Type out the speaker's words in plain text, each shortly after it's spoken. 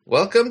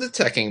Welcome to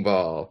Teching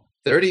Ball.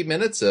 30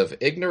 minutes of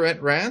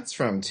ignorant rants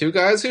from two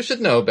guys who should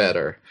know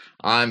better.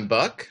 I'm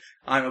Buck,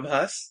 I'm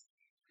Abhas.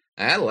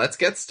 and let's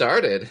get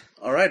started.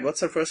 All right,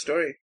 what's our first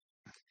story?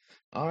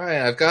 All right,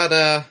 I've got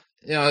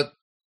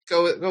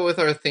go with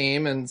our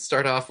theme and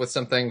start off with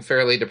something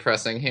fairly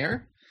depressing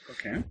here.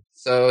 Okay.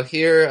 So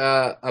here,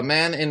 a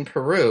man in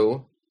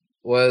Peru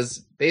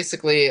was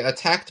basically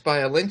attacked by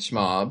a lynch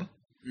mob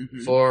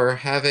for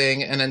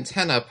having an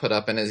antenna put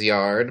up in his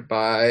yard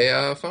by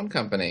a phone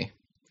company.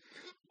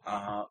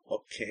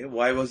 Okay.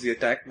 Why was he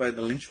attacked by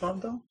the lynch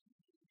mob, though?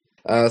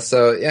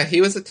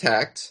 He was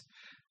attacked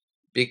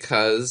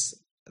because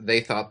they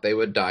thought they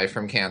would die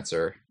from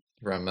cancer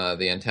from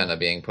the antenna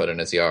being put in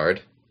his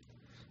yard.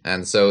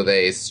 And so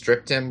they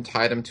stripped him,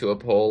 tied him to a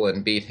pole,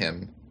 and beat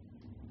him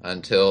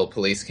until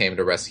police came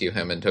to rescue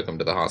him and took him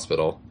to the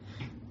hospital.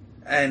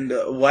 And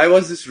why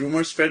was this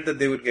rumor spread that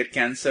they would get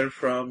cancer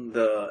from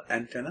the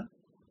antenna?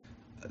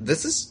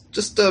 This is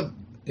just a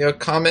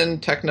common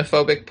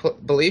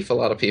technophobic belief a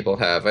lot of people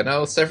have. I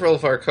know several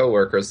of our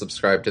coworkers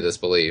subscribe to this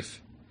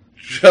belief.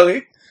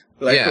 Really?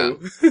 Like Yeah.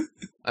 who?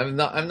 I'm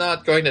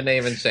not going to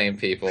name and shame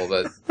people,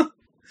 but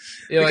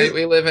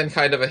we live in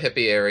kind of a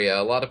hippie area.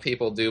 A lot of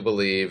people do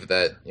believe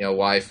that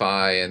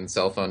Wi-Fi and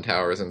cell phone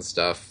towers and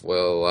stuff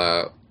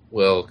will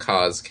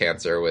cause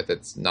cancer with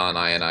its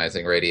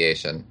non-ionizing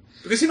radiation.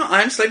 Because,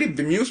 I'm slightly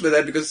bemused by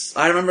that because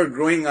I remember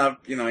growing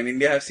up, in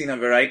India I've seen a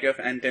variety of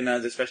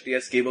antennas, especially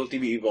as cable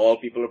TV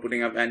evolved. People are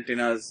putting up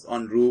antennas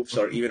on roofs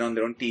or even on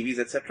their own TVs,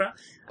 etc.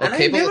 Well,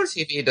 cable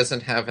TV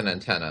doesn't have an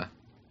antenna.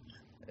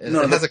 It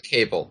has a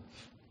cable.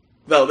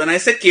 Well, when I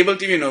said cable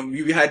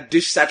TV, we had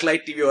dish,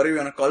 satellite TV, whatever you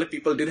want to call it.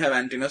 People did have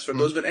antennas for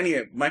those. But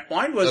anyway, my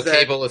point was that...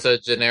 cable is a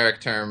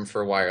generic term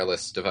for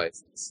wireless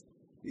devices.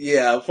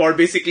 Yeah, for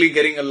basically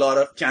getting a lot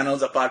of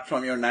channels apart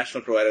from your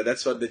national provider.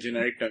 That's what the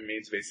generic term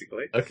means,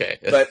 basically. Okay.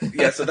 But,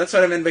 yeah, so that's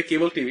what I meant by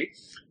cable TV.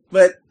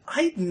 But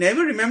I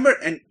never remember,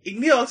 and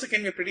India also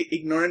can be a pretty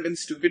ignorant and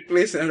stupid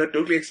place, and I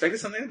totally expected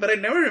something, but I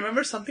never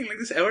remember something like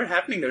this ever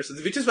happening there. So,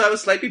 which is why I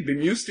was slightly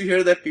bemused to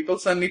hear that people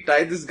suddenly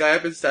tied this guy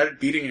up and started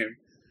beating him.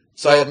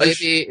 So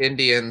maybe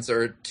Indians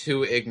are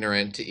too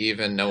ignorant to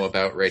even know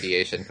about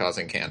radiation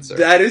causing cancer.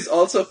 That is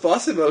also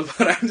possible,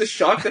 but I'm just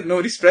shocked that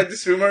nobody spread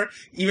this rumor,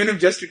 even if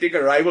just to take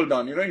a rival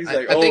down. I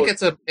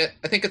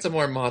think it's a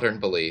more modern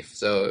belief.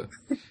 So,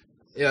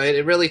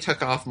 it really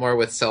took off more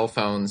with cell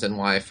phones and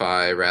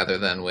Wi-Fi rather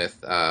than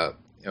with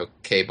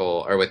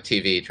cable or with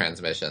TV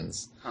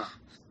transmissions. Huh.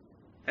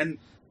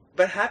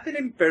 But happened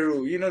in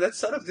Peru,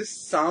 this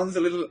sounds a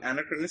little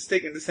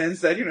anachronistic in the sense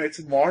that, it's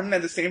modern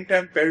at the same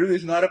time. Peru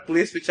is not a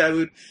place which I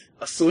would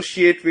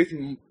associate with,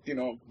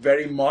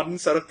 very modern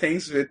sort of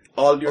things with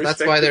all due respect.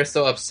 That's why they're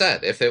so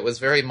upset. If it was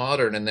very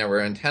modern and there were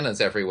antennas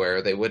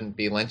everywhere, they wouldn't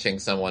be lynching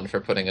someone for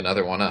putting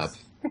another one up.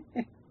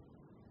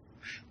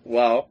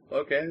 Wow,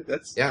 okay.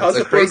 It's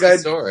a crazy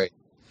story.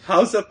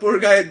 How's the poor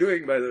guy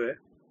doing, by the way?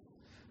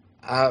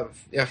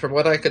 From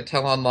what I could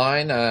tell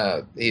online,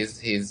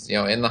 he's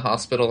in the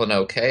hospital and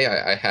okay.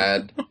 I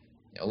had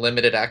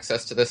limited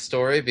access to this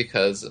story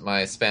because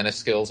my Spanish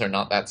skills are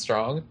not that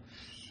strong.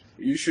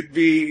 You should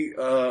be,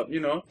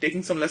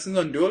 taking some lessons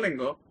on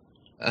Duolingo.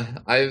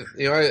 I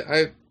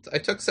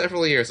took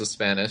several years of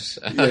Spanish.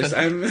 Yes,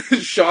 I'm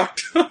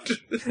shocked.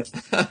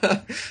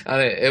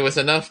 It was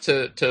enough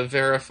to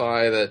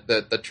verify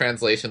that the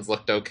translations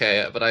looked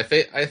okay, but I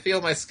feel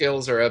my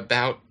skills are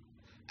about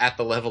at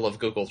the level of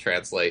Google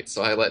Translate,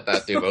 so I let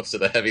that do most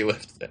of the heavy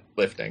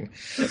lifting.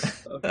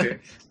 Okay.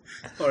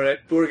 All right,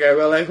 poor guy.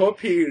 Well, I hope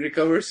he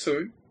recovers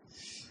soon.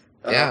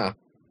 Yeah.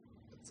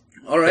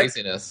 All right.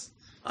 Craziness.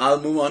 I'll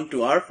move on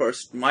to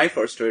my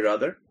first story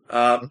rather.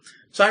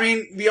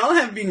 We all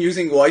have been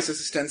using voice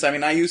assistants.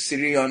 I use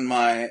Siri on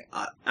my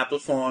Apple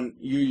phone.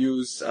 You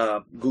use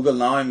Google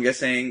Now, I'm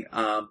guessing.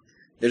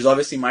 There's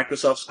obviously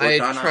Microsoft's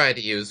Cortana. I try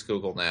to use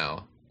Google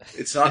Now.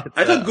 It's not.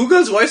 I thought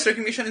Google's voice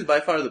recognition is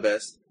by far the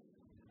best.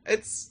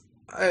 It's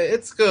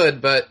good,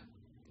 but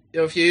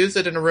if you use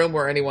it in a room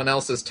where anyone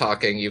else is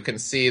talking, you can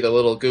see the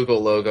little Google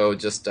logo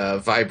just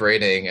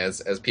vibrating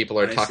as people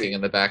are talking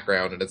in the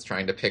background, and it's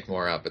trying to pick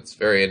more up. It's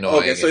very annoying.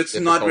 Okay, so it's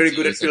not very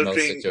good at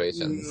filtering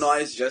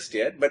noise just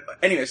yet. But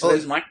anyway, so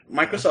there's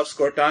Microsoft's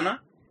Cortana,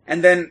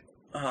 and then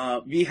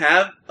we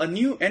have a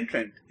new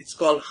entrant. It's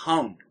called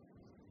Hound.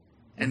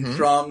 And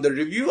from the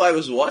review I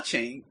was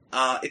watching,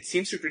 it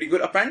seems to be pretty good.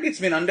 Apparently, it's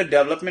been under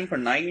development for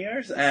 9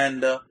 years,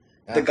 and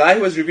the guy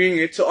who was reviewing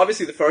it, so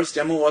obviously the first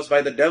demo was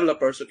by the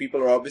developer, so people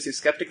are obviously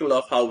skeptical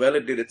of how well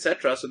it did,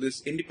 etc. So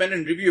this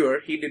independent reviewer,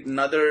 he did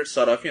another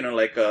sort of,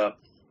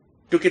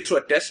 took it through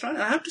a test run,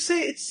 and I have to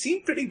say, it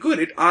seemed pretty good.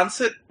 It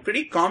answered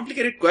pretty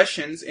complicated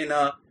questions in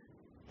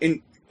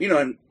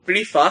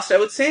pretty fast, I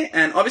would say.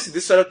 And obviously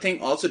this sort of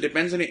thing also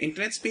depends on your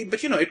internet speed,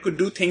 but it could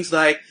do things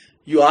like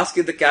you ask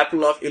it the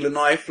capital of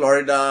Illinois,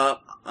 Florida,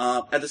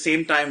 at the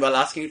same time while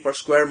asking it for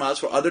square miles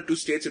for other two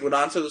states. It would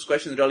answer those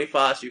questions really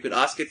fast. You could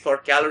ask it for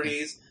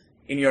calories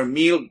in your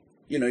meal.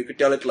 You could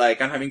tell it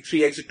like, I'm having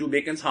 3 eggs or 2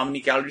 bacons, how many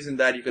calories in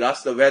that? You could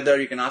ask the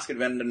weather. You can ask it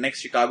when the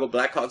next Chicago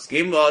Blackhawks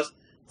game was.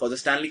 for the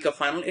Stanley Cup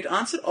final. It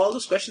answered all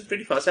those questions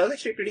pretty fast. I was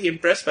actually pretty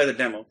impressed by the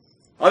demo.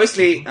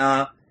 Obviously,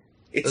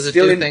 it's Does it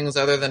still do things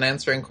other than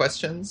answering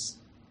questions?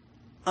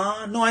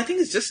 No, I think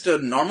it's just a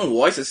normal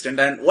voice assistant.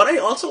 And what I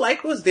also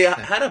liked was they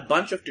had a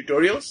bunch of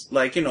tutorials.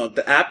 Like,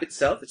 the app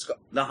itself,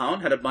 the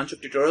Hound had a bunch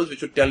of tutorials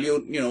which would tell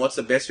you, what's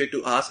the best way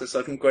to ask a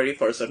certain query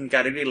for a certain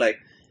category. Like,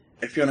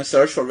 if you want to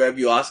search for web,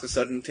 you ask a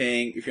certain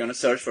thing. If you want to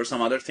search for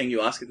some other thing,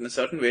 you ask it in a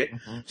certain way.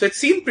 Mm-hmm. So it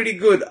seemed pretty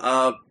good.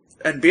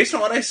 And based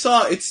on what I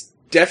saw, it's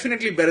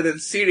definitely better than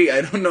Siri.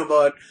 I don't know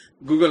about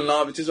Google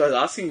now, which is what I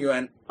was asking you.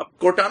 And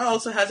Cortana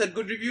also has had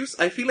good reviews.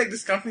 I feel like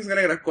this company is going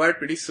to get acquired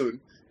pretty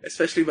soon,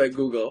 especially by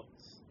Google.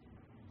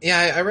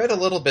 Yeah, I read a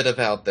little bit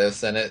about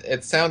this, and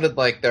it sounded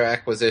like their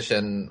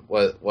acquisition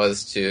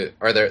was to,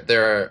 or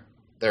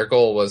their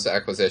goal was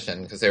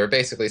acquisition, because they were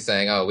basically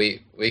saying, oh,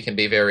 we can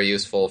be very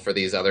useful for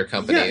these other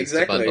companies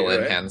to bundle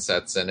in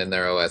handsets and in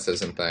their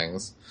OSs and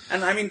things.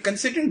 And I mean,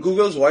 considering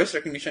Google's voice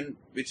recognition,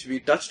 which we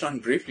touched on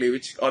briefly,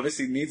 which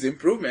obviously needs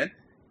improvement,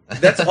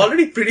 that's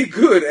already pretty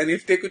good. And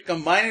if they could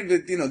combine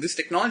it with, this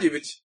technology,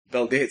 which,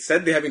 well, they had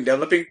said they have been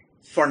developing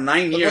for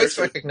 9 years. Voice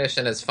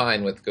recognition is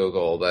fine with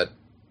Google, but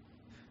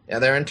yeah,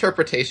 their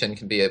interpretation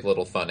can be a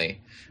little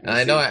funny. And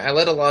I know I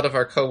let a lot of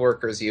our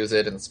coworkers use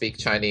it and speak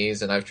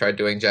Chinese, and I've tried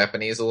doing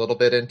Japanese a little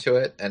bit into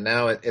it, and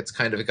now it's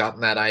kind of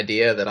gotten that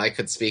idea that I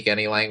could speak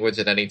any language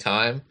at any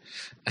time.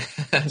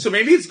 So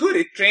maybe it's good.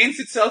 It trains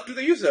itself to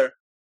the user.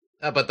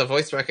 But the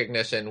voice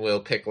recognition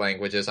will pick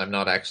languages I'm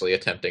not actually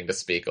attempting to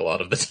speak a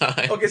lot of the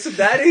time. Okay, so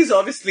that is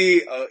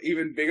obviously an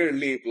even bigger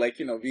leap. Like,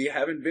 we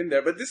haven't been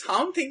there. But this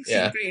Hound thing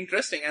seems pretty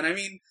interesting. And I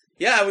mean,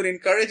 yeah, I would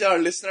encourage our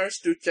listeners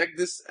to check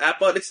this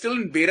app out. It's still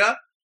in beta.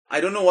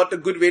 I don't know what a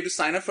good way to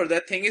sign up for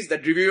that thing is.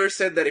 That reviewer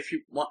said that if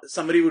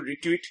somebody would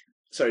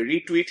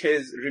retweet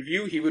his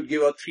review, he would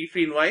give out 3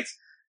 free invites.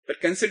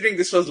 But considering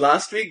this was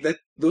last week, that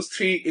those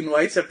 3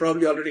 invites are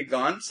probably already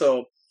gone.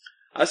 So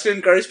I still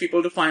encourage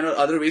people to find out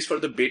other ways for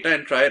the beta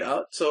and try it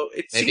out. So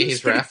maybe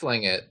he's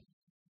raffling it.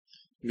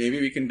 Maybe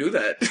we can do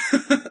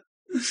that.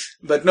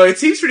 But no, it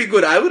seems pretty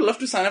good. I would love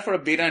to sign up for a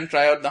beta and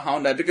try out the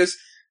Hound app, because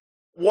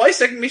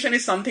voice recognition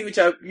is something which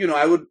I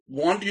would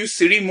want to use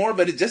Siri more,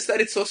 but it's just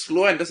that it's so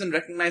slow and doesn't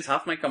recognize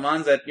half my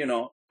commands that,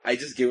 I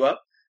just give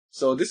up.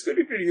 So this could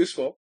be pretty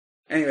useful.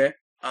 Anyway,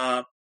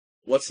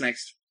 what's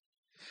next?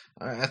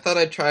 I thought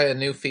I'd try a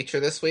new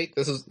feature this week.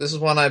 This is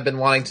one I've been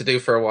wanting to do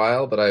for a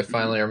while, but I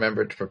finally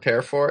remembered to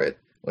prepare for it,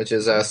 which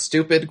is a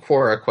stupid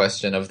Quora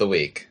question of the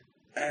week.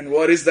 And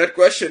what is that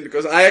question?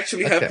 Because I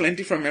actually have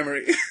plenty from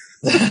memory.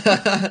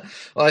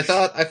 Well, I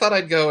thought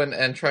I'd go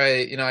and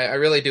try, I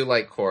really do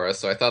like Quora,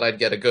 so I thought I'd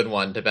get a good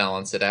one to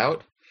balance it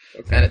out.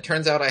 Okay. And it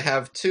turns out I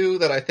have 2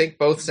 that I think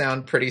both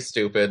sound pretty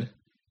stupid.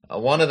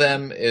 One of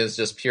them is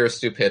just pure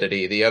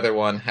stupidity. The other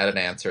one had an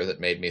answer that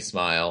made me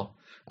smile.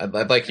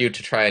 I'd like you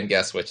to try and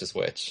guess which is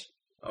which.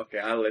 Okay,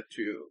 I'll let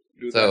you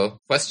do that. So,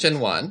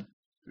 question 1.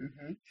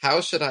 Mm-hmm.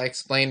 How should I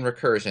explain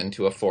recursion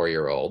to a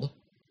 4-year-old?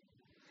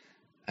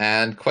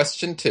 And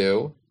question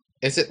 2.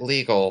 Is it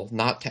legal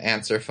not to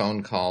answer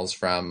phone calls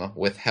from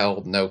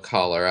withheld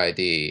no-caller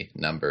ID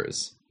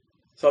numbers?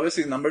 So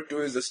obviously number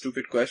 2 is a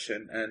stupid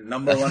question, and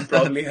number 1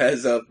 probably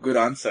has a good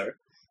answer.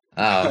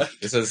 Oh,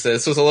 this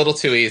was a little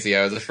too easy.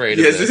 I was afraid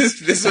of this.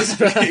 Yes, this was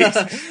pretty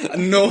easy.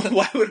 No,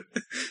 why would...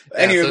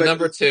 Anyway, so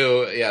number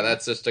 2,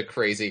 that's just a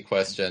crazy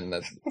question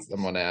that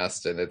someone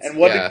asked. And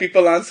what did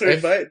people answer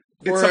it by?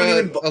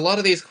 A lot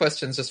of these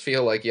questions just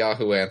feel like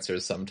Yahoo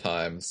Answers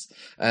sometimes.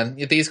 And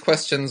these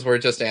questions were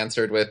just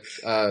answered with,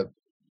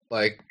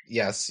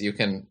 yes,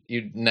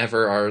 you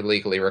never are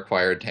legally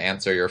required to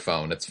answer your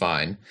phone. It's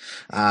fine.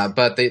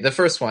 But the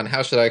first one,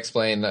 how should I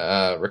explain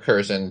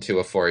recursion to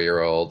a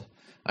 4-year-old?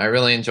 I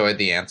really enjoyed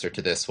the answer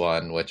to this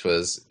one, which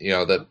was,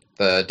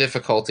 the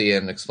difficulty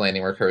in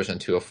explaining recursion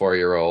to a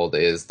 4-year-old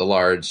is the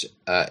large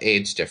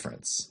age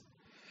difference.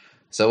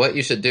 So what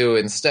you should do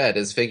instead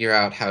is figure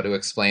out how to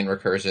explain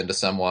recursion to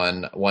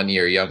someone 1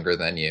 year younger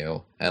than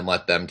you and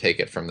let them take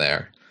it from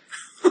there.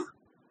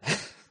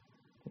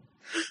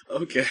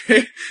 Okay,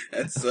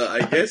 that's,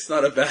 I guess,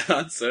 not a bad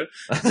answer.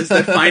 Just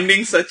that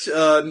finding such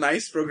a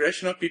nice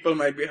progression of people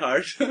might be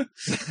hard.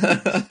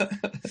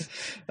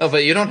 Oh,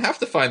 but you don't have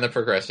to find the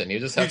progression. You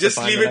just have to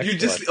find the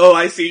next one. Oh,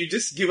 I see. You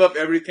just give up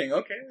everything.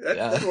 Okay,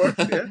 that works,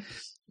 yeah.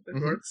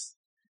 That works.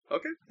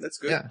 Okay, that's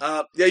good.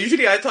 Yeah.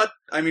 Usually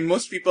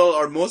most people,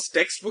 or most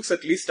textbooks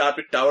at least, start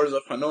with Towers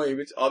of Hanoi,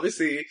 which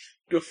obviously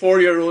to a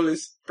 4-year-old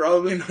is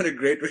probably not a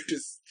great way to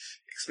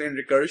explain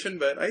recursion,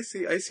 but I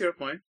see your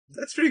point.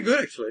 That's pretty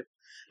good, actually.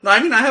 No, I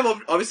have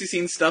obviously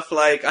seen stuff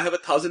like, I have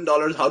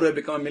 $1,000, how do I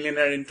become a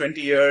millionaire in 20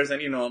 years?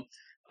 And,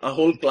 a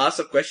whole class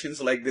of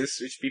questions like this,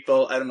 which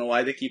people, I don't know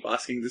why they keep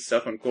asking this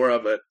stuff on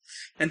Quora,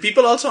 and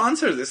people also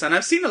answer this. And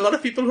I've seen a lot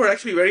of people who are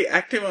actually very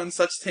active on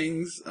such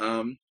things.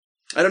 I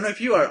don't know if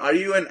you are. Are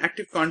you an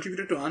active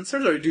contributor to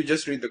answers, or do you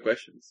just read the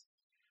questions?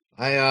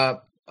 I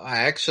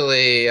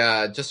actually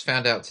just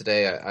found out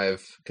today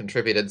I've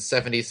contributed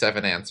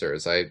 77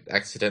 answers. I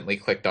accidentally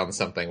clicked on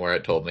something where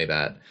it told me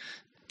that.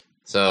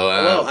 So,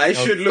 I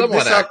should look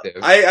this up.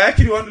 I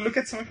actually want to look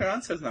at some of your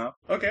answers now.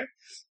 Okay.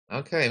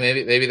 Okay,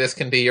 maybe this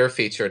can be your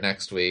feature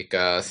next week.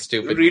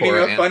 Stupid Reading Quora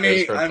a answers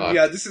funny, for bucks.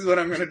 yeah, this is what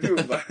I'm gonna do.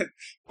 But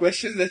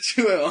questions that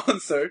you have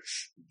answered.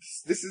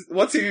 This is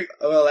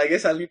well, I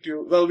guess I'll need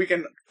to. Well, we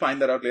can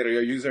find that out later.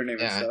 Your username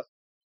and Yeah, stuff.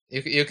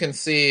 you can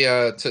see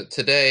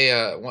today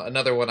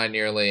another one I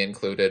nearly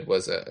included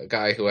was a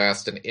guy who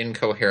asked an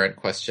incoherent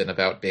question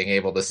about being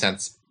able to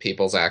sense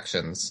people's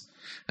actions,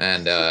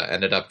 and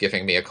ended up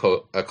giving me a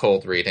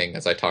cold reading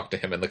as I talked to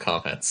him in the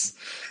comments.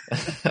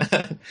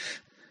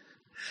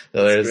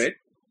 So That's great.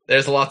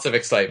 there's lots of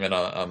excitement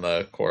on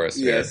the Quora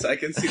sphere. Yes, I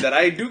can see that.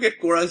 I do get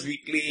Quora's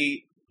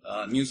weekly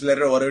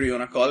newsletter or whatever you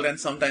want to call it, and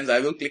sometimes I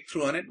will click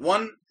through on it.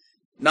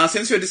 Now,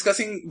 since we're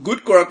discussing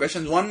good Quora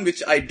questions, one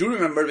which I do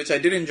remember, which I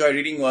did enjoy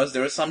reading, was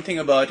there was something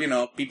about,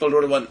 people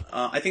wrote about,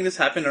 I think this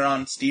happened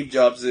around Steve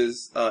Jobs'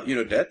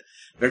 death,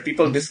 where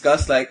people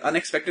discussed like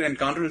unexpected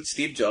encounters with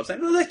Steve Jobs.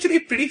 And it was actually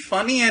pretty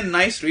funny and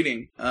nice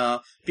reading.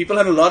 People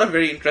had a lot of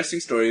very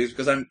interesting stories,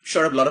 because I'm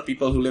sure a lot of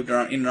people who lived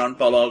around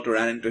Palo Alto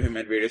ran into him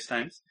at various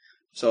times.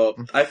 So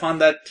I found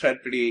that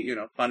thread pretty,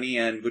 funny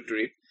and good to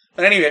read.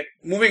 But anyway,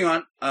 moving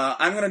on,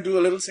 I'm going to do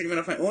a little segment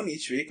of my own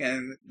each week,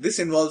 and this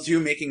involves you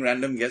making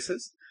random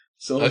guesses.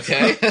 So,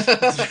 okay.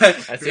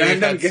 I see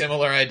we've had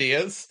similar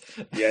ideas.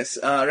 Yes.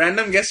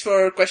 Random guess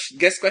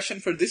question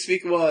for this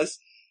week was,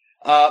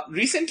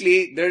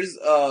 recently there's,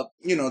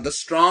 the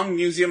Strong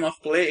Museum of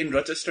Play in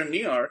Rochester,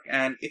 New York,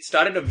 and it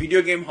started a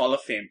video game hall of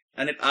fame,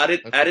 and it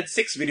added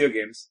 6 video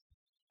games.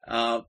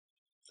 I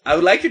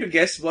would like you to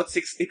guess what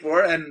 6 it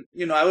were, and,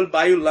 I will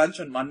buy you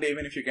lunch on Monday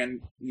even if you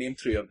can name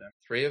 3 of them.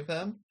 3 of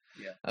them?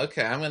 Yeah.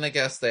 Okay, I'm going to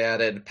guess they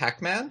added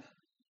Pac-Man.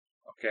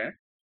 Okay.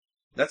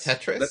 That's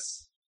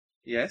Tetris.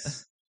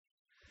 Yes.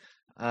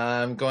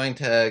 I'm going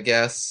to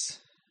guess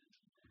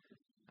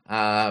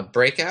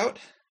Breakout.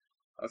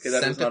 Okay,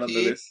 that was not on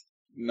the list.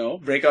 No,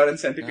 Breakout and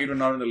Centipede were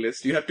not on the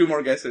list. You have 2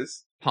 more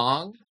guesses.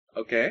 Pong.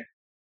 Okay.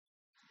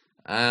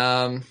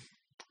 I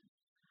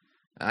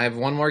have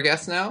 1 more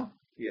guess now?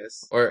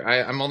 Yes. Or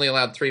I'm only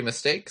allowed 3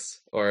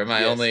 mistakes? Or am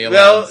I only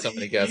allowed so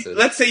many guesses?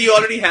 Let's say you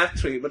already have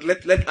 3, but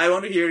I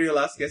want to hear your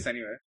last guess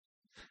anyway.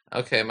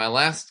 Okay, my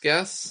last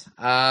guess.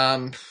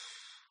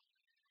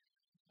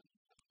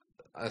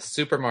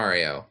 Super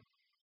Mario.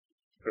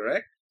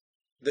 Correct.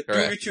 The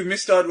 2 which you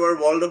missed out were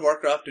World of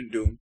Warcraft and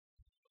Doom.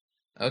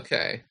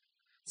 Okay.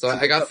 So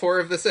I got 4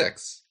 of the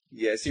 6.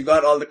 Yes, you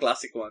got all the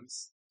classic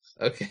ones.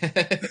 Okay.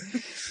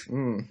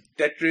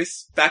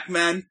 Tetris,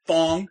 Pac-Man,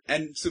 Pong,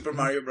 and Super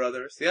Mario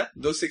Brothers. Yeah,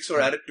 those 6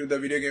 were added to the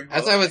video game hall.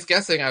 As I was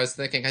guessing, I was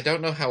thinking, I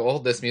don't know how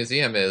old this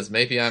museum is.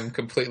 Maybe I'm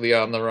completely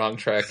on the wrong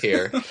track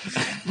here.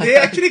 They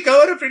actually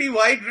cover a pretty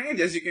wide range,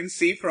 as you can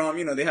see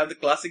from, they have the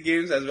classic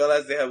games as well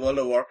as they have World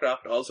of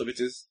Warcraft also, which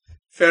is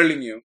fairly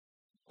new.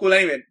 Cool,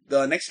 anyway,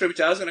 the next story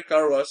which I was going to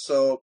cover was,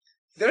 so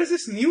there's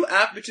this new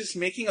app which is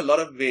making a lot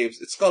of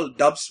waves. It's called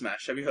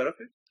Dubsmash. Have you heard of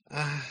it?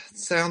 It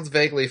sounds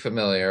vaguely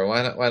familiar.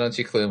 Why don't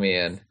you clue me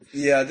in?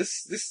 Yeah,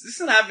 this is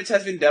an app which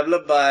has been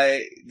developed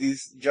by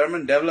these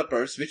German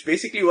developers, which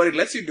basically what it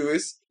lets you do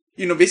is,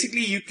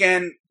 basically you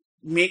can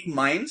make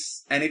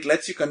mimes, and it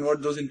lets you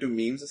convert those into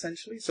memes,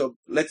 essentially. So,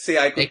 let's say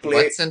I could make play...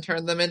 What's and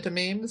turn them into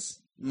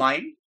memes?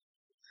 Mime.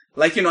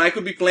 Like, I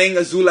could be playing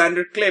a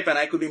Zoolander clip, and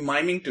I could be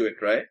miming to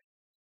it, right?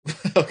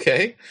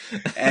 Okay.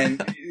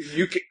 And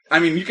you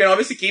can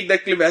obviously keep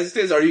that clip as it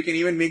is, or you can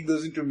even make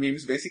those into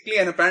memes, basically.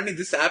 And apparently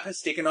this app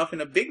has taken off in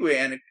a big way,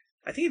 and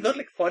I think it got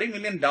like 40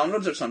 million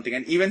downloads or something.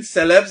 And even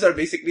celebs are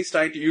basically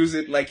starting to use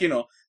it. Like,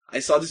 I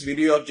saw this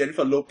video of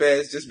Jennifer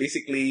Lopez just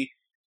basically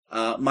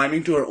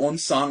miming to her own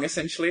song,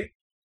 essentially.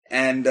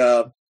 And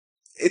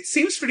it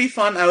seems pretty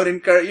fun. I would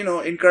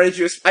encourage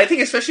you. I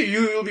think especially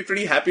you will be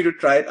pretty happy to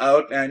try it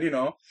out, and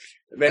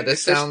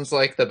this sounds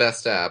like the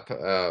best app.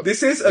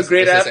 This is a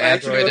great app. Is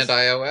Android and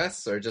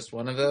iOS, or just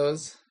one of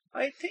those?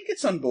 I think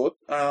it's on both.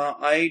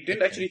 I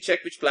didn't actually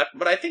check which platform,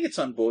 but I think it's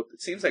on both.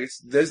 It seems like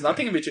there's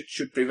nothing in which it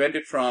should prevent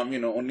it from,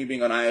 only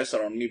being on iOS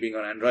or only being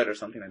on Android or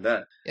something like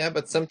that. Yeah,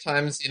 but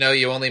sometimes,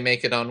 you only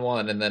make it on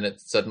one and then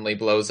it suddenly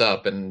blows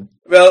up and...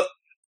 Well,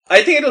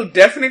 I think it'll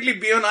definitely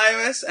be on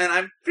iOS, and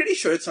I'm pretty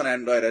sure it's on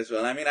Android as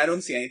well. I mean, I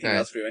don't see anything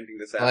else preventing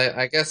this app.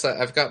 I guess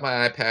I've got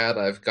my iPad,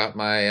 I've got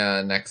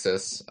my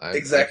Nexus.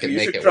 Exactly, you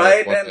should try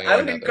it, and I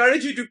would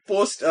encourage you to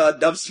post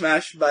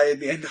Dubsmash by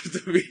the end of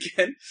the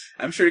weekend.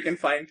 I'm sure you can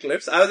find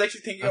clips. I was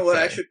actually thinking of what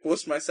I should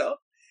post myself.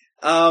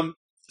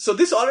 So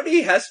this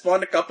already has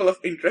spawned a couple of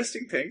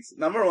interesting things.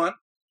 Number one,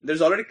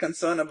 there's already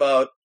concern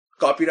about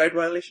copyright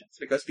violations,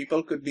 because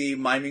people could be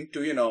miming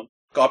to,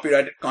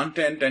 copyrighted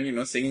content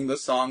and, singing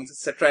those songs,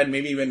 etc., and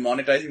maybe even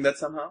monetizing that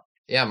somehow.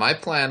 Yeah, my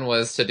plan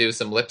was to do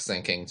some lip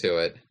syncing to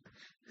it.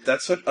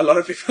 That's what a lot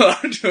of people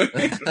are doing.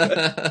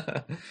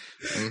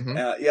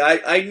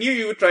 I knew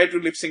you would try to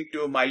lip sync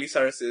to Miley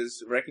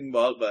Cyrus's Wrecking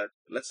Ball, but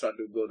let's not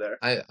go there.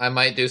 I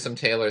might do some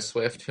Taylor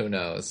Swift, who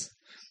knows?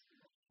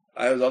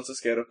 I was also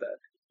scared of that.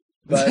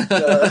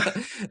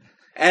 But,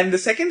 and the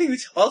second thing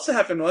which also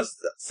happened was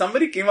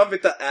somebody came up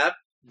with the app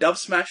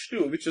Dubsmash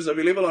 2, which was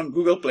available on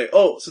Google Play.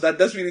 Oh, so that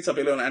does mean it's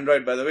available on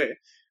Android, by the way.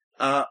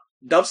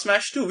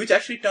 Dubsmash 2, which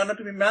actually turned out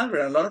to be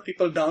malware, and a lot of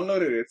people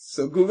downloaded it.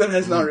 So Google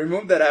has now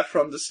removed that app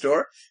from the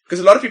store, because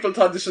a lot of people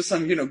thought this was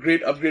some,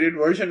 great upgraded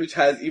version which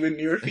has even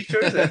newer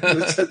features, and it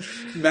was just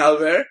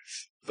malware.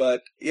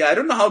 But yeah, I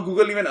don't know how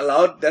Google even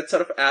allowed that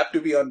sort of app to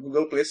be on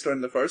Google Play Store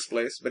in the first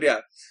place. But yeah.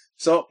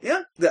 So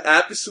yeah, the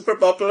app is super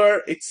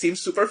popular. It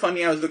seems super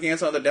funny. I was looking at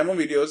some of the demo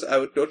videos. I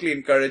would totally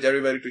encourage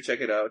everybody to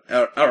check it out.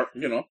 Or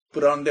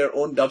put on their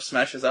own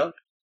Dubsmashes out.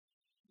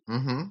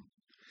 Mm-hmm.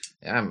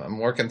 Yeah, I'm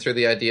working through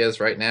the ideas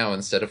right now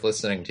instead of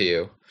listening to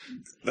you.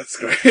 That's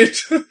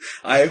great.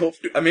 I hope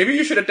to. Maybe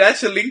you should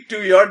attach a link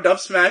to your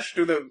Dubsmash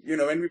to the,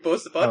 when we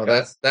post the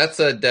podcast. Oh, that's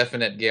a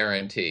definite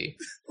guarantee.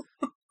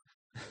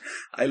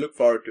 I look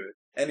forward to it.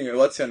 Anyway,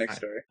 what's your next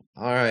story?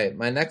 All right,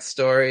 my next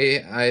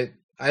story, I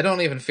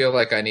don't even feel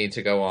like I need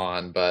to go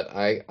on, but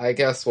I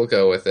guess we'll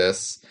go with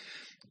this.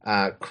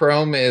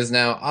 Chrome is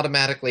now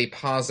automatically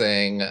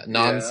pausing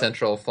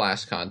non-central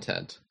Flash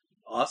content.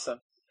 Awesome.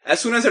 As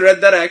soon as I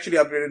read that, I actually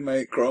upgraded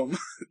my Chrome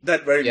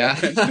that very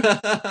moment.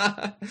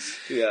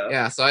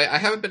 Yeah, so I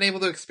haven't been able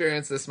to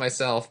experience this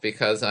myself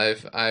because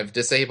I've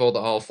disabled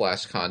all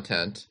Flash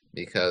content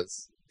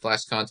because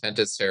Flash content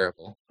is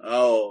terrible.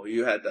 Oh,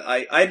 you had that.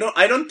 I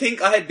don't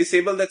think I had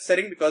disabled that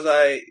setting because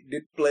I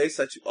did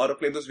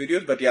autoplay those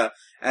videos, but yeah,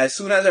 as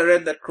soon as I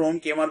read that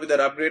Chrome came out with that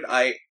upgrade,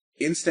 I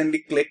instantly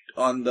clicked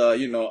on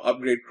the,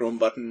 upgrade Chrome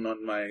button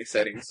on my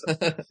settings.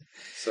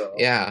 So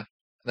yeah.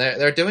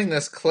 They're doing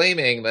this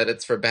claiming that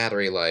it's for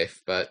battery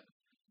life, but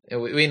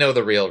we know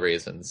the real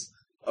reasons.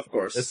 Of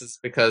course. This is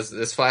because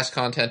this Flash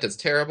content is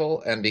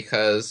terrible, and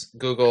because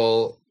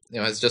Google,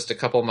 has just a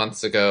couple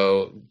months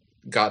ago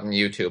gotten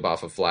YouTube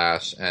off of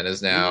Flash and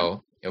is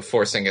now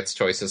forcing its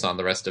choices on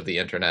the rest of the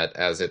internet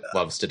as it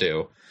loves to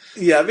do.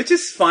 Yeah, which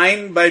is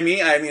fine by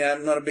me. I mean,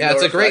 I'm not a big. Yeah,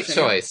 it's a great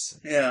choice.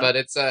 Yeah, but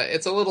it's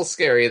a little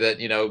scary that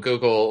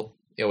Google,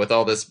 with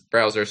all this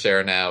browser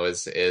share now,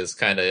 is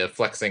kind of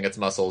flexing its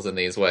muscles in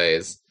these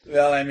ways.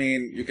 Well, I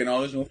mean, you can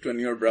always move to a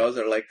newer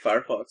browser like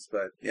Firefox,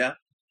 but yeah.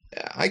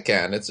 Yeah, I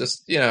can. It's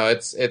just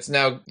it's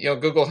now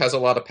Google has a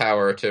lot of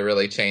power to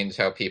really change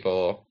how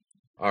people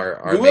are.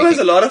 Google has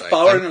a lot of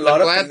power and a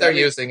lot of. I'm glad they're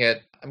using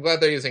it. I'm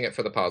glad they're using it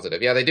for the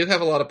positive. Yeah, they do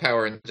have a lot of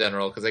power in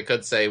general because they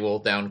could say we'll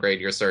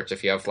downgrade your search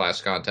if you have Flash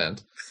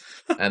content,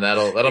 and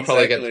that'll exactly.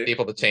 Probably get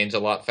people to change a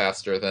lot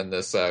faster than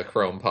this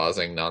Chrome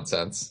pausing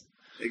nonsense.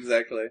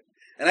 Exactly,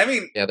 and I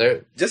mean,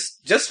 they're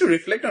just to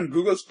reflect on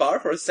Google's power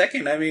for a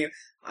second. I mean,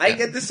 I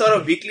get this sort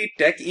of weekly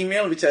tech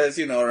email which has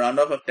a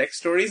roundup of tech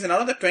stories, and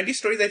out of the 20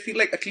 stories, I feel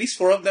like at least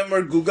 4 of them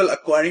were Google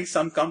acquiring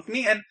some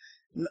company, and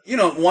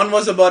one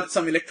was about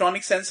some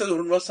electronic sensors,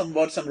 one was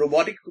about some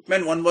robotic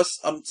equipment, one was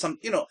some,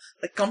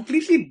 like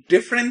completely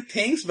different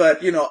things,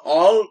 but,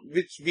 all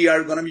which we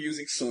are going to be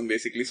using soon,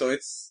 basically. So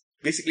it's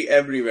basically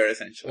everywhere,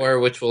 essentially. Or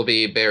which will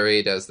be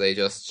buried as they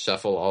just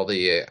shuffle all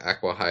the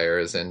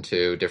acqui-hires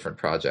into different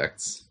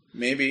projects.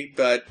 Maybe,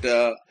 but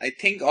I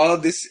think all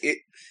of this...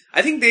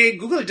 I think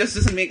Google just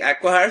doesn't make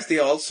acqui-hires. They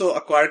also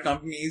acquire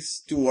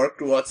companies to work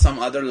towards some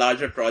other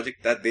larger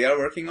project that they are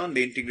working on.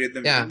 They integrate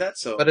them in that.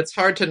 So, but it's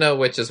hard to know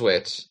which is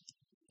which.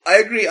 I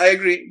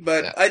agree.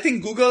 But I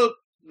think Google,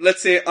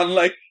 let's say,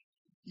 unlike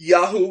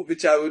Yahoo,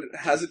 which I would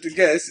hazard to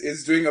guess,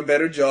 is doing a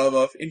better job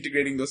of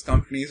integrating those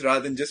companies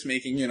rather than just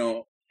making,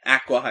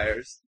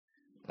 acqui-hires.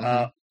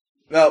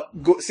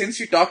 Since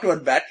you talked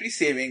about battery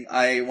saving,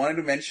 I wanted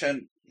to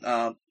mention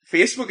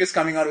Facebook is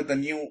coming out with a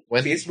new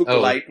Facebook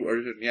Lite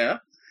version. Yeah.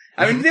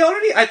 I mean,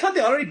 I thought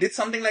they already did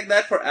something like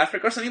that for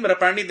Africa or something, but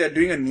apparently they're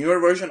doing a newer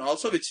version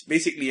also, which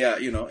basically,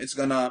 it's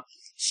gonna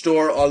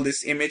store all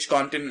this image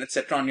content,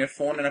 etc. on your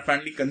phone, and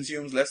apparently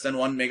consumes less than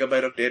 1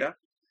 megabyte of data.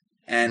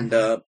 And,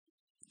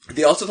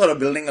 they also thought of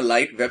building a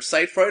light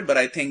website for it, but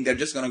I think they're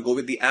just gonna go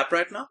with the app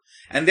right now.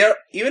 And they're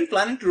even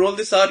planning to roll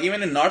this out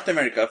even in North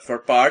America for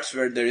parts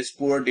where there is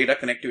poor data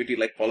connectivity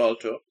like Palo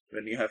Alto,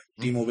 when you have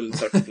T-Mobile in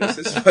certain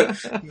places.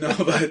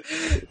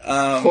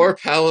 Poor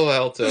Palo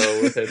Alto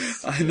with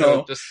its I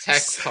know. Just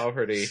tech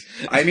poverty.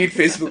 I need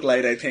Facebook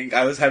Lite, I think.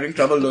 I was having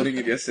trouble loading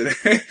it yesterday,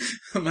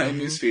 my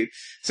newsfeed.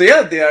 So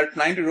yeah, they are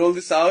trying to roll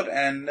this out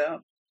and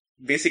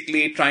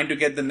basically trying to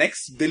get the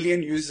next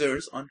billion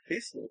users on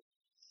Facebook.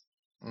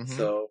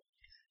 So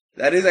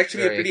that is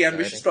actually a pretty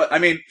ambitious project. I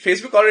mean,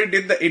 Facebook already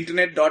did the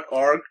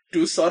internet.org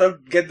to sort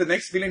of get the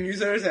next billion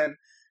users, and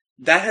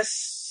that has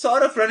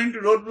sort of run into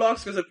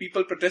roadblocks because of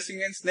people protesting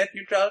against net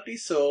neutrality.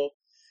 So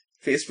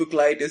Facebook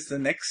Lite is the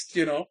next,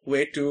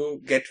 way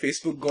to get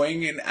Facebook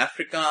going in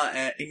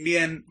Africa,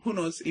 India, and who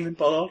knows, even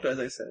Palo Alto, as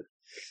I said.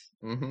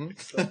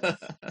 So.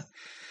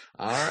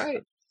 All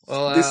right.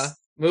 Well,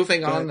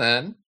 moving on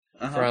then.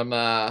 From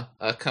a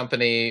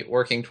company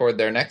working toward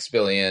their next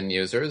billion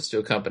users to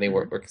a company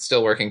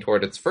still working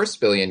toward its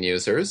first billion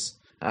users,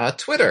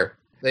 Twitter.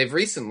 They've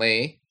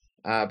recently,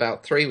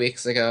 about 3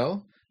 weeks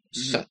ago,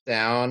 shut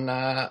down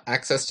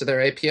access to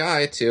their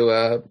API to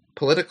a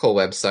political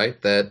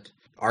website that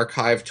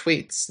archived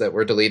tweets that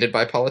were deleted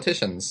by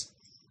politicians.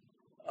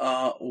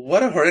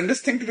 What a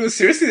horrendous thing to do.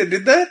 Seriously, they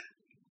did that?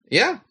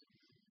 Yeah.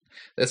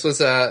 This was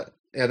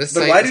Yeah, this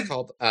site is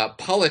called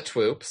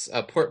Politwoops,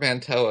 a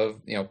portmanteau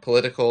of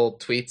political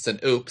tweets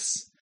and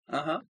oops.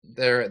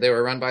 They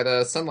were run by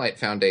the Sunlight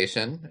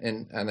Foundation,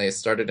 and they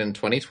started in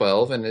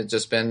 2012, and it's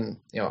just been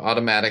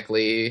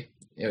automatically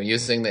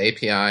using the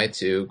API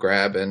to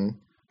grab and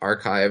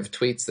archive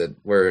tweets that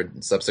were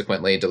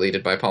subsequently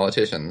deleted by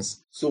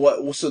politicians.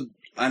 So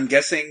I'm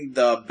guessing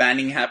the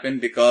banning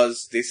happened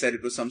because they said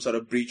it was some sort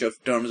of breach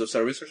of terms of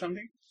service or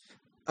something?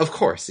 Of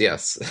course,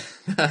 yes.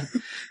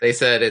 They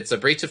said it's a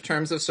breach of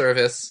terms of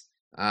service.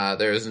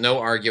 There's no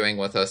arguing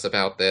with us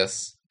about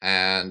this,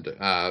 and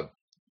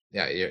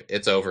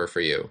it's over for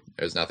you.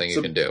 There's nothing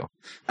you can do.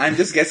 I'm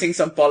just guessing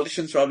some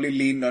politicians probably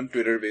leaned on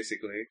Twitter,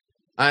 basically.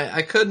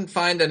 I couldn't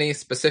find any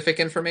specific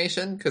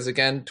information because,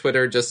 again,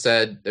 Twitter just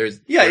said there's.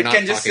 Yeah, it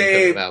can just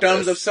say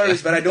terms of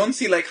service, but I don't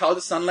see how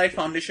the Sunlight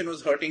Foundation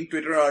was hurting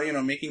Twitter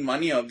or making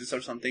money of this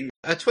or something.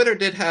 Twitter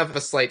did have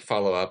a slight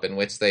follow-up in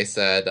which they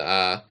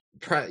said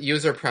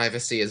user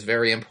privacy is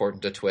very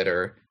important to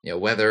Twitter,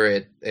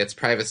 whether it's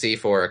privacy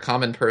for a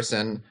common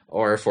person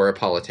or for a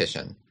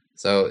politician.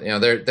 So,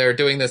 they're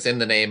doing this in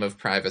the name of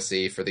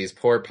privacy for these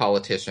poor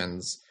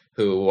politicians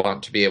who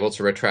want to be able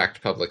to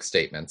retract public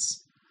statements.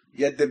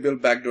 Yet they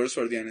build backdoors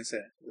for the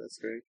NSA. That's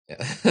great.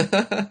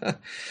 Yeah.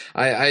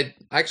 I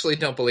actually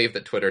don't believe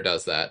that Twitter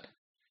does that.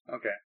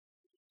 Okay.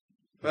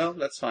 Well,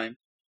 that's fine.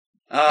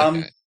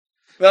 Okay.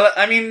 Well,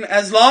 I mean,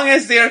 as long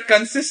as they are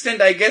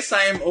consistent, I guess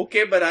I am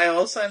okay, but I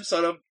also am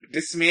sort of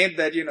dismayed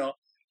that,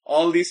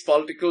 all these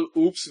political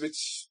oops,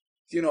 which,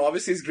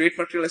 obviously is great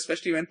material,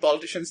 especially when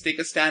politicians take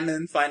a stand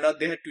and find out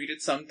they had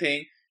tweeted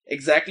something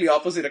exactly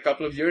opposite a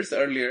couple of years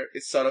earlier.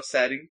 It's sort of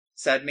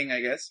saddening,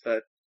 I guess,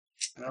 but...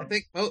 I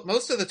think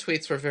most of the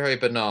tweets were very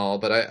banal,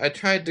 but I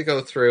tried to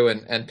go through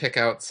and pick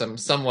out some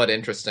somewhat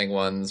interesting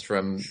ones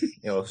from,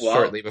 wow.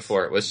 Shortly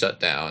before it was shut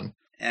down.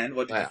 And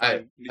what did you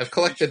find? I've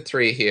collected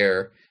 3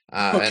 here.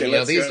 Okay,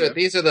 and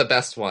these are the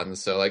best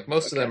ones. So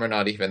most of them are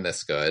not even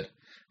this good.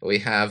 We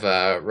have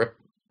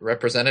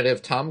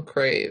Representative Tom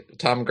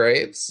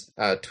Graves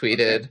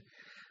tweeted,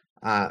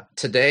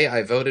 today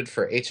I voted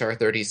for H.R.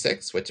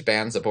 36, which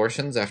bans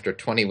abortions after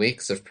 20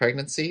 weeks of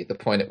pregnancy, the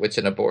point at which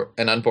an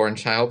unborn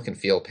child can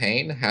feel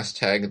pain. #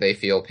 they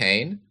feel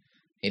pain.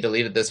 He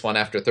deleted this one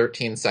after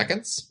 13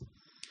 seconds,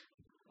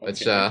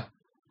 which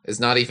is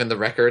not even the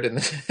record in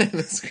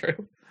this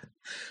group.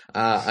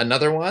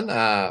 Another one,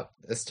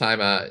 this time,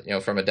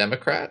 from a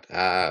Democrat,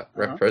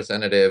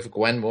 Representative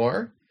Gwen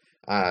Moore,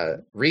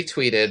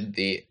 retweeted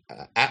the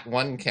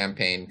 @one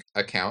campaign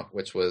account,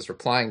 which was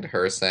replying to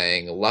her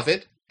saying, "Love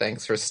it.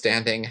 Thanks for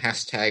standing.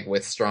 #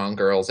 with strong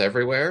girls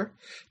everywhere.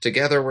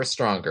 Together we're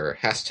stronger.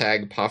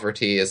 #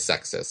 poverty is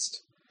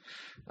sexist."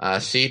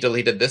 She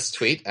deleted this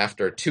tweet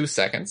after 2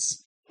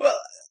 seconds. Well,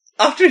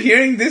 after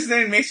hearing this,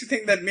 then it makes you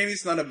think that maybe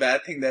it's not a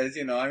bad thing. That is,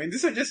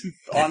 these are just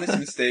honest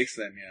mistakes.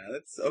 Then, yeah,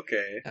 that's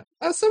okay.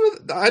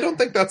 I don't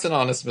think that's an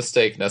honest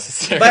mistake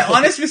necessarily. By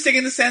honest mistake,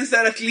 in the sense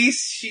that at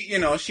least she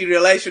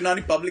realized she's not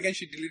Republican.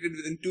 She deleted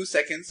within 2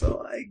 seconds.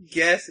 So I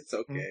guess it's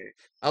okay.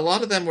 A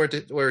lot of them were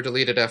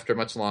deleted after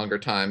much longer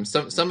time.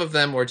 Some of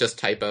them were just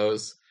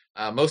typos.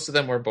 Most of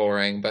them were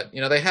boring, but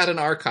they had an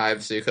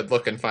archive, so you could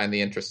look and find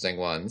the interesting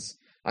ones.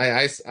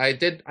 I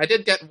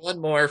did get one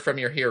more from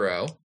your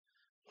hero.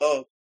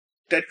 Oh.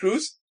 Ted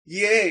Cruz?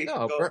 Yay!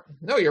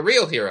 No, your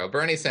real hero,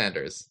 Bernie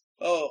Sanders.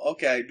 Oh,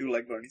 okay, I do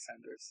like Bernie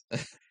Sanders.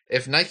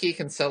 If Nike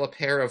can sell a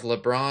pair of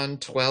LeBron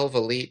 12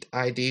 Elite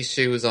ID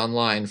shoes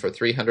online for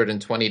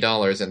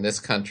 $320 in this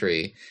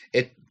country,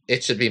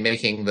 it should be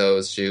making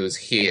those shoes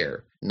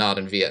here, not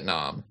in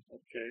Vietnam.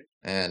 Okay.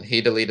 And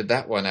he deleted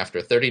that one after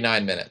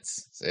 39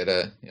 minutes. So he had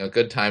a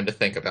good time to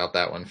think about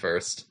that one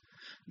first.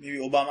 Maybe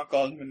Obama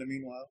called him in the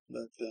meanwhile,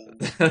 but...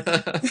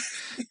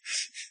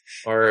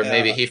 Or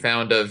maybe he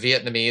found a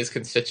Vietnamese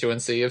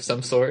constituency of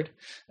some sort.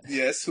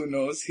 Yes, who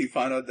knows? He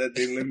found out that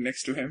they live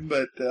next to him,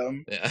 but...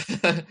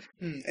 yeah.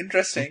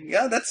 Interesting.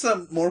 Yeah, that's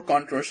a more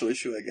controversial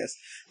issue, I guess.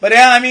 But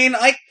yeah,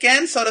 I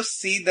can sort of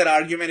see that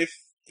argument.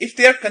 If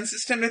they are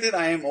consistent with it,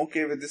 I am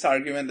okay with this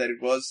argument that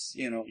it was,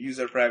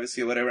 user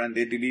privacy or whatever, and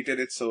they deleted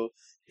it, so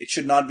it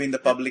should not be in the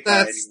public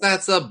eye anymore.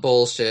 That's a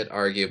bullshit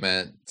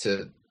argument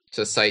to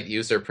cite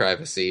user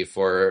privacy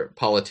for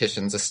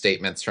politicians'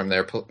 statements from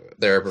their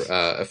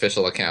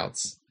official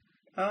accounts.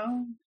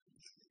 I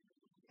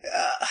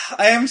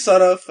am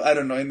sort of, I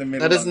don't know, in the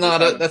middle.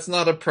 That's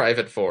not a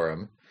private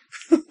forum.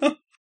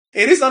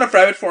 It is not a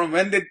private forum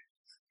when they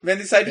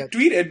decide to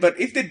tweet it, but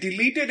if they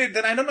deleted it,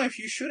 then I don't know if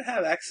you should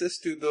have access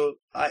to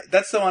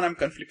that's the one I'm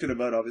conflicted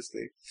about,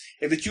 obviously.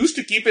 If they choose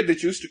to keep it, they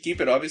choose to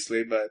keep it,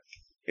 obviously, but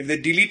if they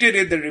deleted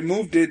it, they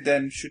removed it,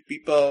 then should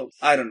people,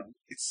 I don't know.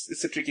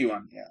 It's a tricky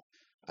one, yeah.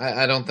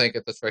 I don't think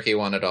it's a tricky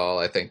one at all.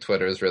 I think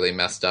Twitter's really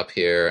messed up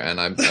here, and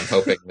I'm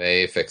hoping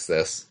they fix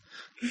this.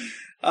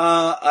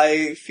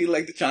 I feel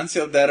like the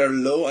chances of that are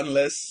low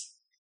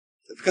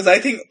because I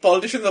think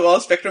politicians of all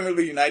spectrum will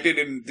be united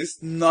in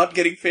this not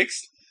getting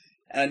fixed,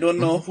 and I don't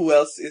know who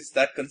else is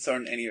that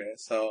concerned anyway,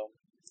 so.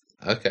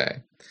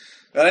 Okay.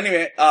 Well,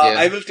 anyway,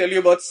 I will tell you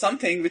about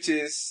something which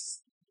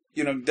is,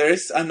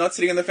 I'm not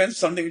sitting on the fence,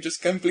 something which is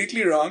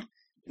completely wrong.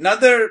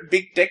 another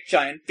big tech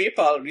giant,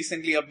 PayPal,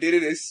 recently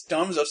updated its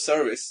terms of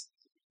service.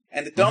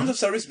 And the terms of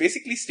service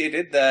basically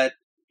stated that,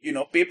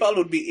 PayPal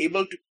would be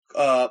able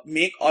to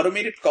make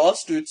automated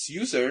calls to its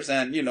users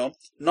and,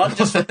 not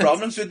just for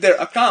problems with their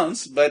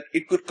accounts, but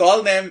it could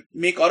call them,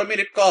 make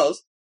automated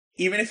calls,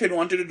 even if it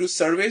wanted to do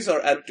surveys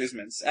or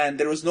advertisements. And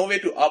there was no way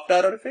to opt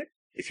out of it.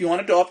 If you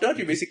wanted to opt out,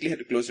 you basically had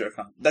to close your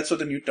account. That's what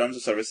the new terms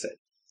of service said.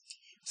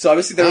 So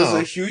obviously there was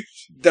a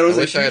huge, I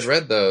wish I had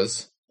read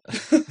those.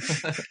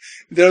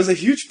 There was a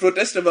huge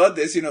protest about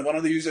this. One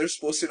of the users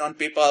posted on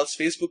PayPal's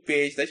Facebook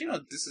page that,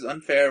 this is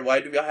unfair.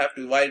 Why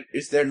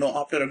is there no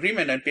opt-out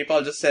agreement? And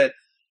PayPal just said,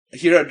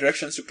 here are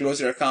directions to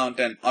close your account.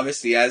 And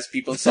obviously, as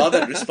people saw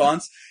that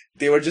response,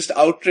 they were just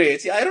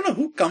outraged. Yeah, I don't know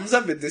who comes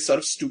up with this sort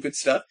of stupid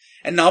stuff.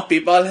 And now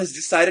PayPal has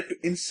decided to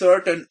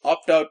insert an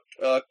opt-out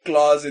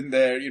clause in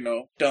their,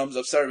 terms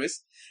of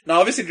service. Now,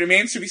 obviously, it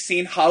remains to be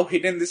seen how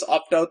hidden this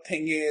opt-out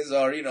thing is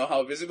or,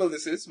 how visible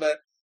this is. But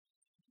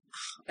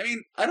I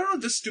mean, I don't know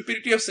the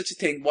stupidity of such a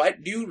thing. Why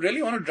do you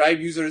really want to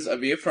drive users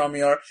away from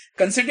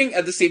considering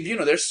at the same,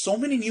 there's so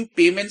many new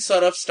payment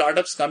sort of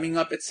startups coming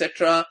up,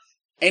 etc.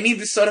 Any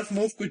this sort of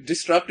move could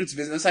disrupt its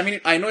business. I mean,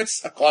 I know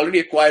it's already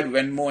acquired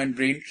Venmo and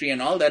Braintree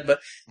and all that,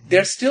 but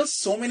there's still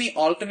so many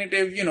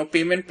alternative,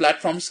 payment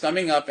platforms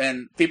coming up,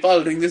 and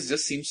PayPal doing this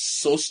just seems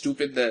so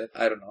stupid that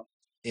I don't know.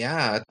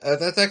 Yeah,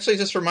 that's actually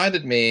just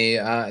reminded me,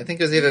 I think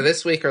it was either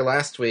this week or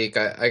last week,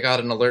 I got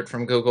an alert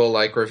from Google,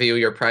 review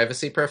your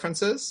privacy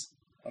preferences.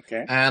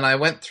 Okay. And I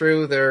went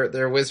through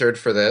their wizard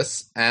for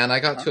this, and I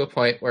got to a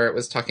point where it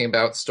was talking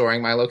about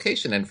storing my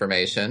location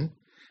information,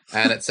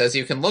 and it says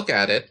you can look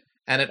at it,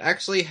 and it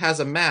actually has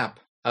a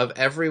map of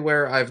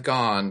everywhere I've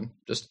gone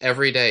just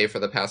every day for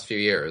the past few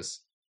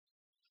years.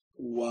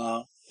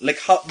 Wow.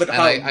 How? But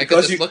how? I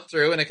could just look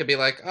through, and it could be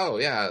like, oh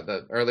yeah,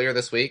 earlier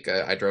this week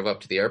I drove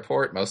up to the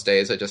airport. Most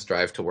days I just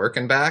drive to work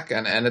and back,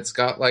 and it's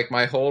got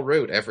my whole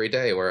route every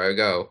day where I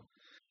go.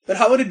 But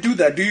how would it do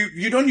that?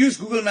 You don't use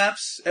Google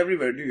Maps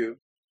everywhere, do you?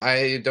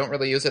 I don't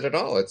really use it at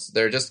all.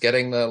 They're just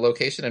getting the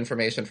location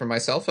information from my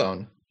cell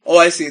phone. Oh,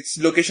 I see.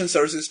 It's location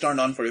services turned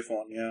on for your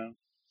phone. Yeah.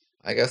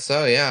 I guess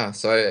so. Yeah.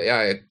 So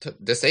I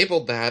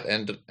disabled that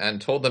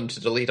and told them to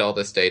delete all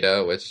this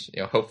data, which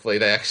hopefully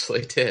they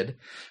actually did.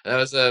 That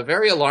was a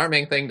very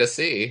alarming thing to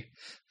see.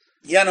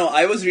 Yeah, no,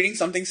 I was reading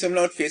something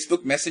similar with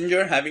Facebook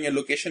Messenger having a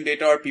location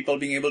data or people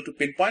being able to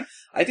pinpoint.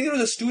 I think there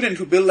was a student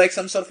who built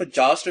some sort of a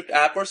JavaScript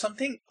app or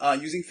something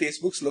using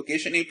Facebook's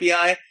location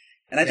API.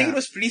 And I think it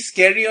was pretty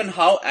scary on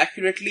how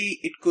accurately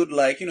it could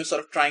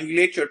sort of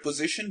triangulate your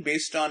position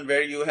based on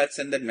where you had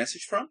sent that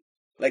message from.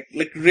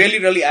 Really,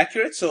 really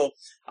accurate. So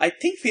I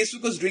think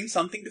Facebook was doing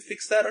something to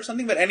fix that or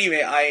something. But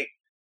anyway, I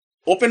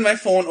opened my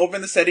phone,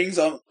 opened the settings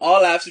on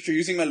all apps which were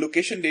using my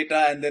location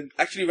data, and then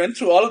actually went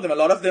through all of them. A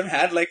lot of them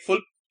had full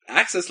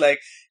access.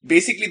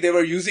 Basically they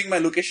were using my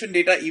location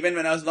data even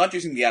when I was not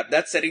using the app.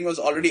 That setting was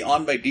already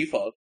on by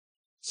default.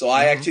 So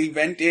I actually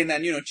went in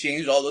and,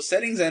 changed all those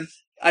settings, and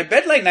I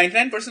bet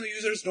 99% of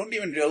users don't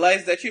even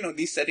realize that,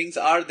 these settings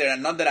are there,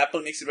 and not that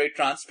Apple makes it very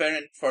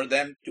transparent for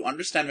them to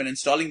understand when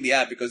installing the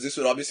app, because this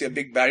was obviously a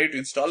big barrier to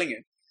installing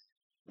it.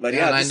 But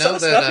and I know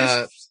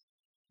that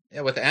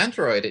with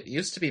Android, it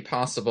used to be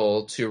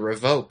possible to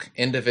revoke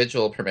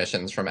individual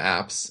permissions from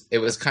apps. It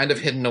was kind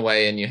of hidden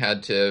away, and you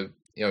had to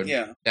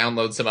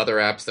download some other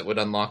apps that would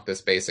unlock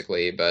this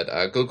basically.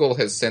 But Google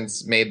has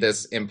since made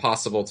this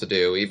impossible to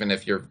do, even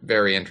if you're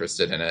very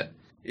interested in it.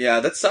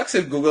 Yeah, that sucks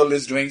if Google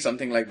is doing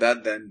something like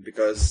that then,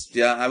 because,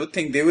 I would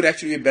think they would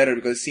actually be better,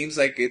 because it seems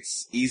like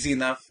it's easy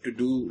enough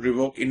to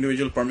revoke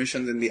individual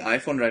permissions in the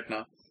iPhone right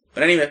now.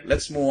 But anyway,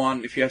 let's move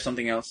on if you have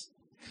something else.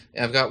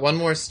 Yeah, I've got one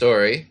more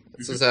story.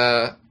 This is,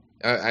 I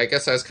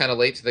guess I was kind of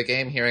late to the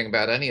game hearing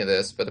about any of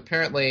this, but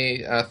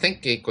apparently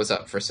ThinkGeek was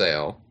up for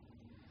sale.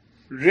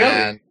 Really?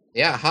 And,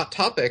 yeah, Hot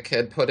Topic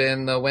had put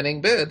in the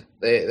winning bid.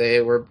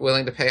 They were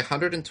willing to pay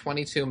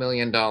 $122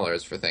 million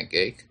for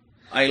ThinkGeek.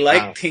 I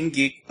like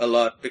ThinkGeek a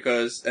lot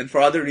and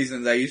for other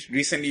reasons, I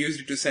recently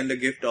used it to send a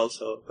gift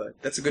also, but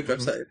that's a good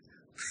website.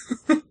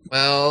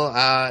 Well,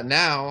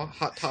 now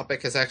Hot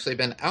Topic has actually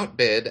been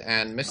outbid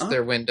and missed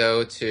their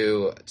window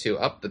to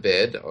up the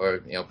bid,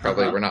 or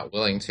probably were not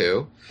willing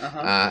to.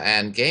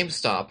 And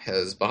GameStop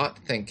has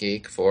bought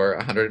ThinkGeek for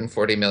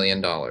 $140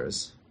 million.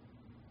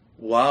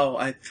 Wow,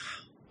 I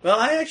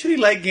actually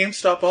like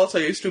GameStop also.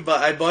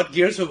 I bought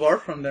Gears of War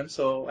from them,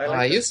 so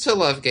I used to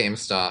love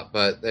GameStop,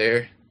 but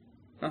their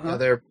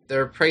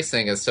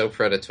pricing is so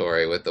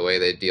predatory with the way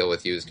they deal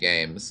with used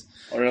games.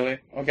 Oh, really?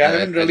 Okay, I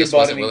haven't really I just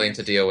wasn't willing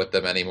to deal with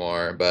them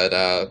anymore. But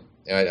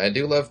I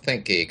do love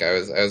ThinkGeek.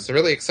 I was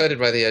really excited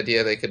by the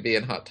idea they could be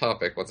in Hot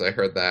Topic once I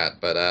heard that.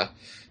 But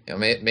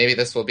maybe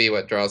this will be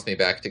what draws me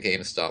back to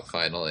GameStop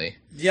finally.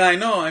 Yeah, I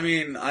know. I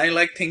mean, I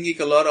like ThinkGeek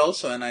a lot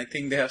also, and I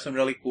think they have some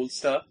really cool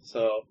stuff.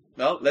 So,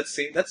 well, let's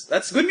see.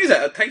 That's good news.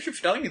 Thank you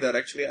for telling me that.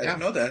 Actually, I didn't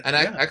know that.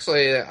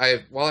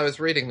 And while I was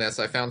reading this,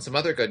 I found some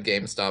other good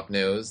GameStop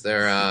news.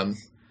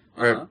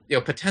 Or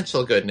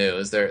potential good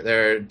news.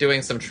 They're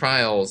doing some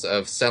trials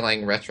of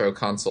selling retro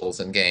consoles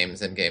and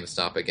games in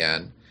GameStop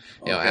again.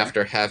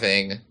 After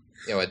having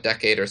a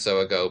decade or so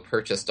ago,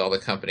 purchased all the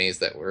companies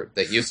that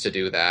used to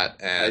do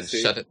that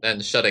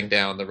and shutting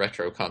down the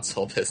retro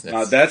console business.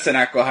 Now that's an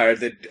acqui-hire.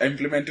 They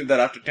implemented that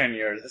after 10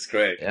 years. That's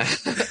great. Yeah.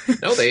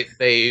 No,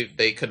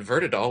 they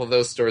converted all of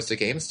those stores to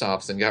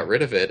GameStops and got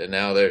rid of it, and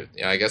now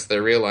I guess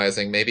they're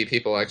realizing maybe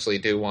people actually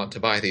do want to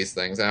buy these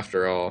things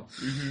after all.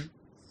 Mm-hmm.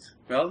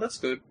 Well, that's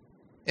good.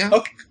 Yeah.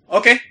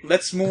 Okay.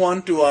 Let's move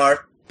on to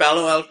our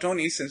Palo Alto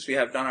Tony, since we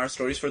have done our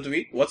stories for the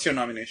week. What's your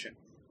nomination?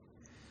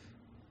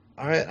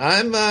 All right,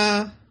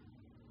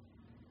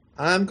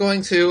 I'm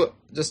going to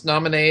just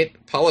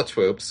nominate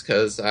Politwoops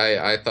because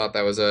I thought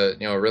that was a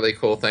really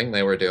cool thing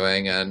they were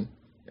doing, and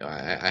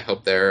I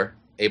hope they're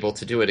able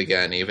to do it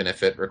again, even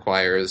if it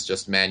requires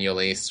just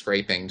manually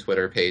scraping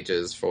Twitter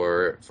pages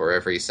for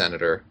every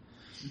senator.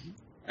 Mm-hmm.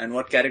 And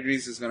what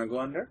categories is going to go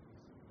under?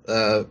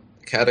 The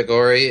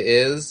category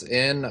is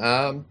in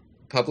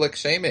public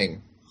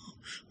shaming.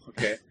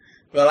 Okay.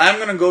 Well, I'm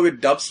going to go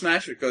with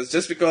Dubsmash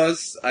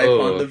because I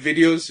found the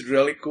videos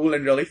really cool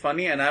and really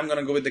funny, and I'm going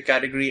to go with the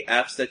category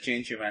apps that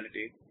change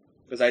humanity,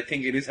 because I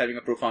think it is having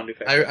a profound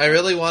effect. I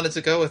really wanted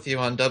to go with you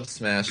on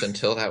Dubsmash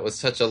until that was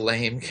such a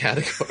lame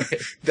category.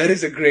 That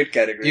is a great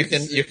category.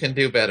 You can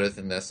do better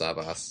than this,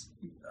 Abbas.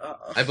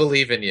 I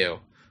believe in you.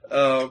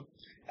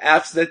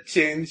 Apps that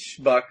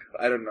change Buck.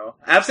 I don't know.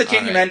 Apps that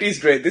change humanity is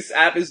great. This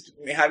app is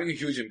having a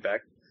huge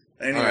impact.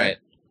 Anyway. All right.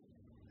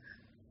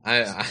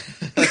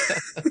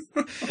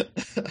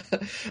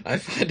 I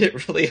find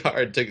it really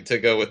hard to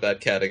go with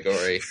that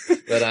category,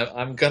 but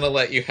I'm gonna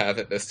let you have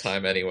it this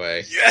time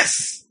anyway.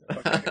 Yes,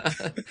 okay.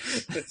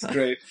 That's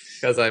great.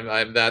 Because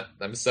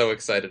I'm so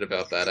excited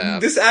about that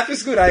app. This app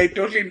is good. I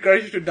totally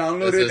encourage you to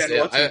download it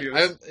and watch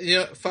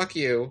videos. Fuck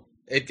you.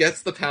 It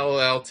gets the Palo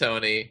Alto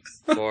Tony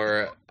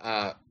for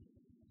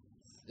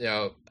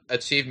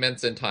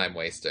achievements in time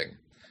wasting.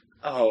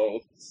 Oh,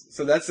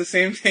 so that's the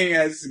same thing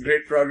as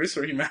great progress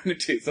for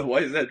humanity. So why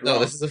is that wrong? No,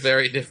 this is a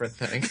very different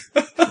thing.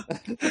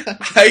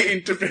 I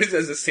interpret it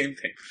as the same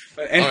thing.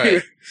 But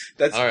anyway,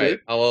 that's all good. Right,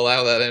 I'll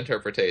allow that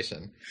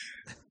interpretation.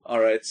 All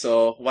right,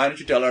 so why don't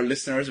you tell our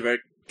listeners where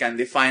can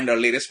they find our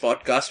latest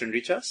podcast and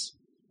reach us?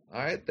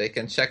 All right, they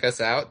can check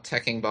us out,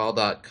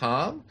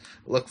 techingball.com.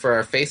 Look for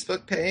our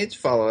Facebook page.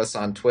 Follow us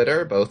on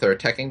Twitter. Both are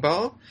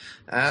TechingBall.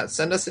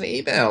 Send us an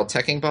email,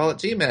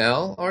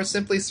 techingball@gmail.com, or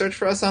simply search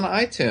for us on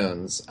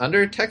iTunes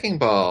under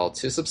TechingBall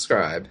to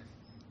subscribe.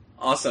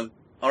 Awesome.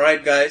 All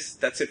right, guys,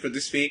 that's it for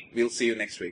this week. We'll see you next week.